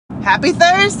Happy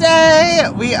Thursday!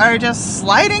 We are just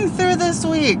sliding through this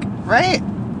week, right?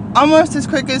 Almost as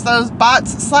quick as those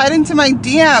bots slide into my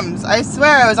DMs. I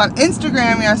swear, I was on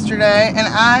Instagram yesterday, and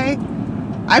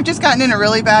I've just gotten in a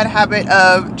really bad habit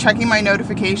of checking my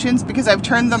notifications because I've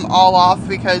turned them all off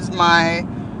because my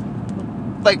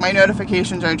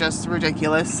notifications are just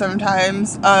ridiculous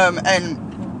sometimes. And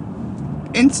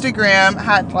Instagram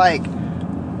had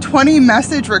 20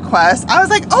 message requests. I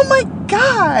was like, oh my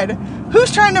God,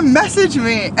 who's trying to message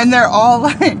me? And they're all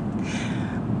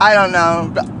I don't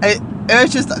know.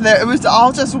 It was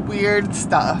all just weird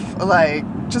stuff.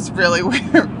 Just really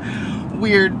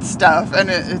weird stuff. And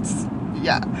it's,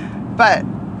 yeah. But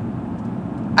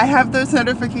I have those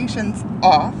notifications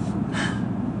off.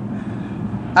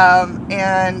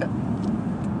 And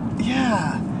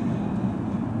yeah,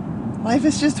 life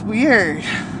is just weird.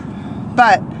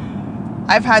 But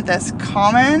I've had this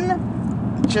common,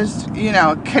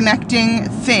 connecting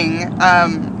thing,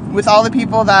 with all the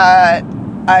people that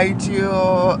I do,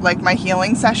 my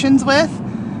healing sessions with.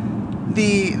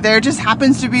 There just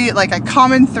happens to be, a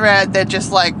common thread that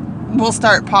just, will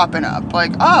start popping up.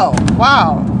 Oh,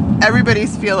 wow,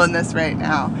 everybody's feeling this right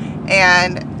now.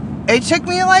 And it took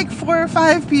me, 4 or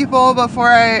 5 people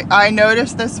before I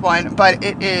noticed this one, but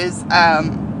it is,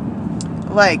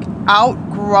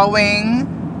 outgrowing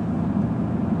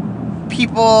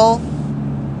people,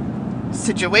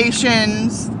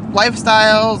 situations,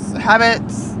 lifestyles,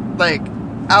 habits,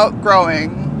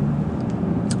 outgrowing.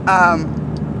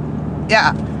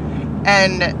 Yeah.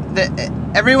 And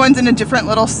everyone's in a different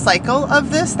little cycle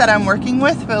of this that I'm working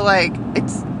with, but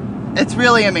it's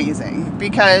really amazing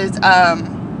because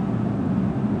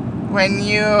when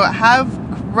you have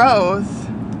growth,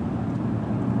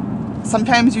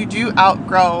 sometimes you do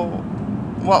outgrow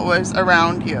what was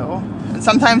around you. And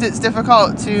sometimes it's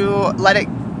difficult to let it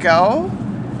go.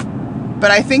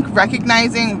 But I think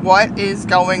recognizing what is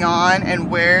going on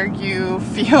and where you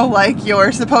feel like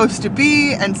you're supposed to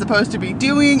be and supposed to be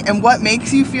doing and what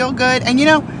makes you feel good. And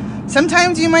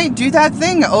sometimes you might do that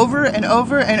thing over and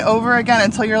over and over again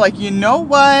until you're like, you know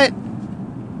what?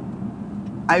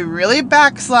 I really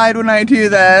backslide when I do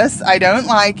this. I don't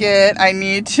like it. I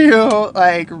need to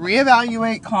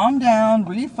reevaluate, calm down,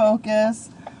 refocus.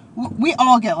 We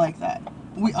all get like that.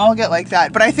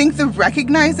 But I think the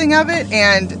recognizing of it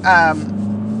and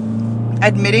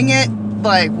admitting it,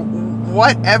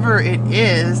 whatever it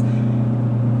is,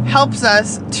 helps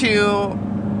us to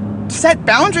set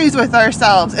boundaries with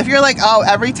ourselves. If you're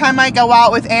every time I go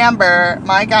out with Amber,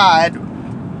 my God,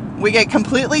 we get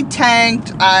completely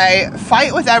tanked. I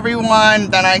fight with everyone.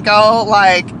 Then I go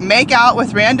make out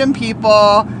with random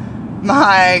people.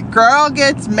 My girl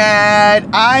gets mad.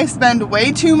 I spend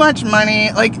way too much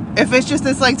money. If it's just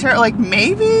this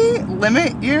maybe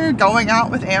limit your going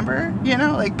out with Amber,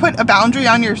 put a boundary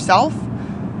on yourself.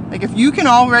 If you can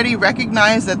already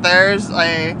recognize that there's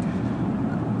a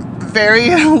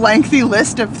very lengthy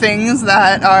list of things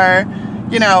that are,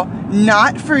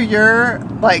 not for your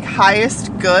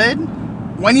highest good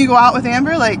when you go out with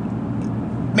Amber,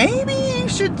 maybe you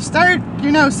should start,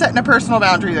 setting a personal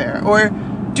boundary there, or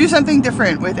do something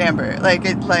different with Amber.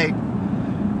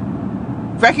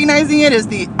 Recognizing it is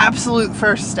the absolute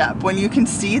first step. When you can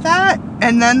see that,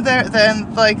 and then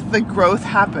the growth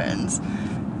happens.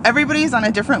 Everybody's on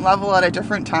a different level at a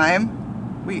different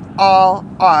time. We all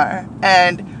are.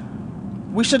 And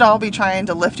we should all be trying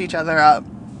to lift each other up.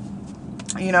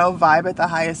 Vibe at the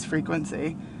highest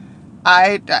frequency.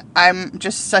 I'm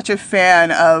just such a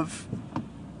fan of,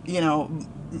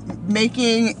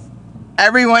 making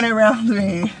everyone around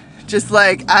me just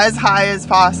as high as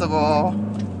possible,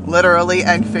 literally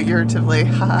and figuratively.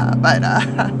 But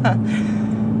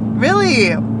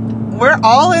really, we're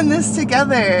all in this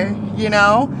together.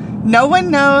 No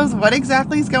one knows what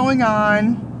exactly is going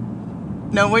on.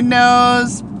 No one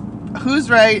knows who's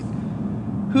right,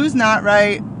 who's not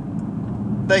right.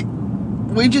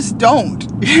 We just don't.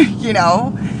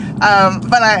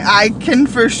 But I can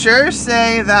for sure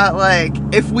say that,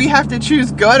 if we have to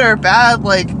choose good or bad,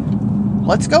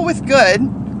 let's go with good,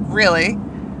 really.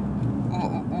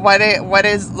 What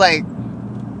is,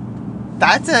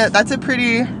 that's a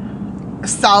pretty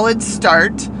solid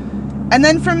start. And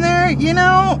then from there,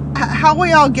 how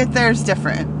we all get there is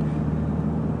different.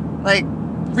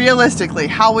 Realistically,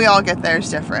 how we all get there is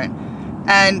different.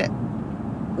 And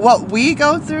what we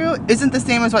go through isn't the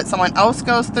same as what someone else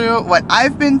goes through. What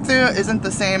I've been through isn't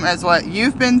the same as what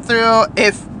you've been through.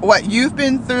 If what you've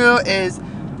been through is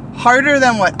harder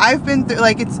than what I've been through,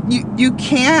 you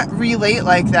can't relate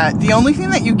like that. The only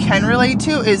thing that you can relate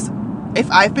to is if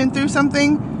I've been through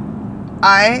something,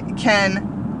 I can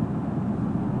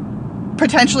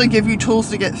potentially give you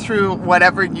tools to get through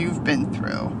whatever you've been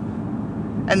through.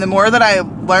 And the more that I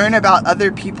learn about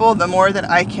other people, the more that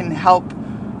I can help,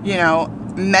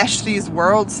 mesh these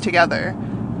worlds together.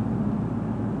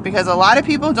 Because a lot of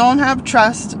people don't have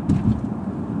trust.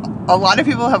 A lot of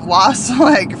people have lost,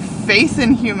 faith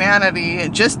in humanity,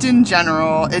 just in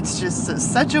general. It's just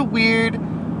such a weird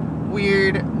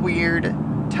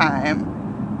time.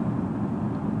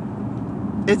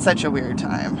 It's such a weird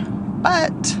time.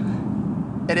 But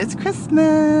it is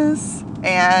Christmas.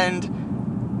 And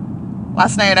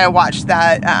last night I watched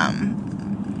that,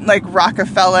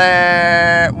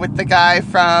 Rockefeller with the guy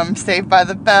from Saved by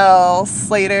the Bell,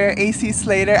 AC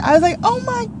Slater. I was like, oh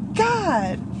my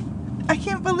God, I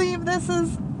can't believe this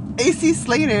is AC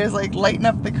Slater is lighting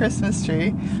up the Christmas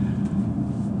tree.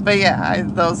 But yeah,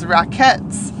 those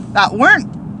Rockettes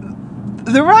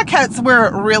the Rockettes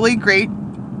were really great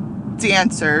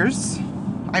dancers.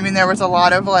 I mean, there was a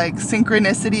lot of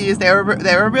synchronicities. They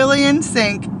were really in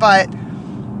sync, but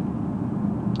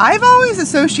I've always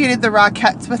associated the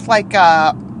Rockettes with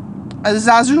a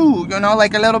zazoo,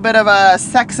 a little bit of a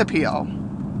sex appeal.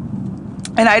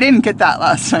 And I didn't get that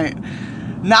last night.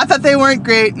 Not that they weren't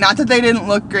great, not that they didn't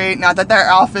look great, not that their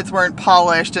outfits weren't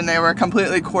polished and they were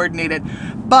completely coordinated,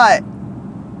 but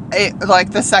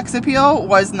the sex appeal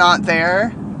was not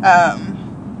there.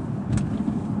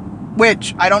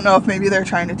 Which I don't know if maybe they're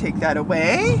trying to take that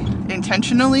away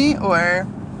intentionally, or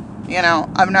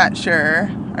I'm not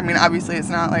sure. I mean, obviously it's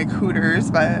not like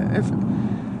Hooters, but if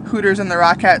Hooters and the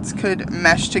Rockettes could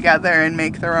mesh together and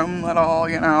make their own little,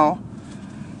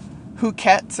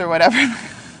 hookettes or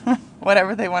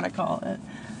whatever they want to call it.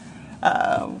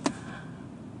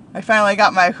 I finally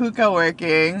got my hookah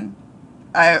working.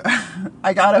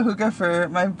 I got a hookah for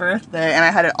my birthday, and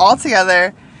I had it all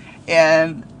together,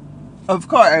 and of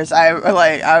course I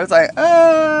was like,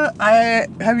 I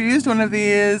have used one of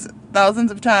these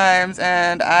thousands of times,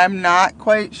 and I'm not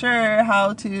quite sure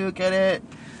how to get it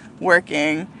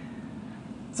working.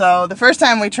 So the first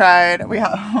time we tried,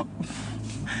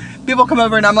 people come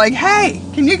over and I'm like, hey,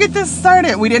 can you get this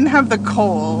started? We didn't have the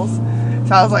coals,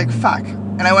 so I was like, fuck,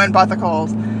 and I went and bought the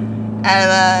coals. And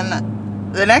then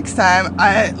the next time,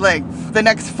 the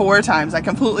next 4 times, I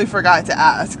completely forgot to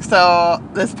ask. So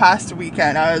this past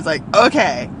weekend, I was like,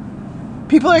 okay,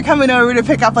 people are coming over to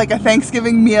pick up a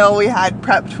Thanksgiving meal we had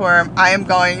prepped for them. I am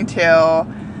going to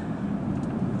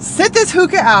sit this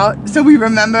hookah out so we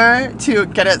remember to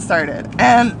get it started.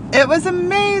 And it was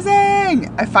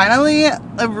amazing. I finally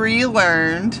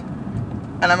relearned,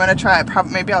 and I'm going to try it.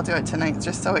 Maybe I'll do it tonight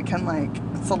just so it can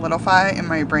solidify in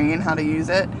my brain how to use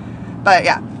it. But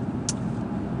yeah,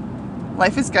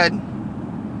 life is good.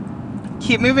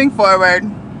 Keep moving forward.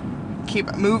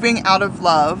 Keep moving out of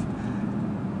love.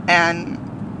 And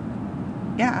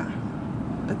yeah,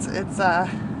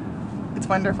 it's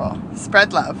wonderful.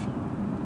 Spread love.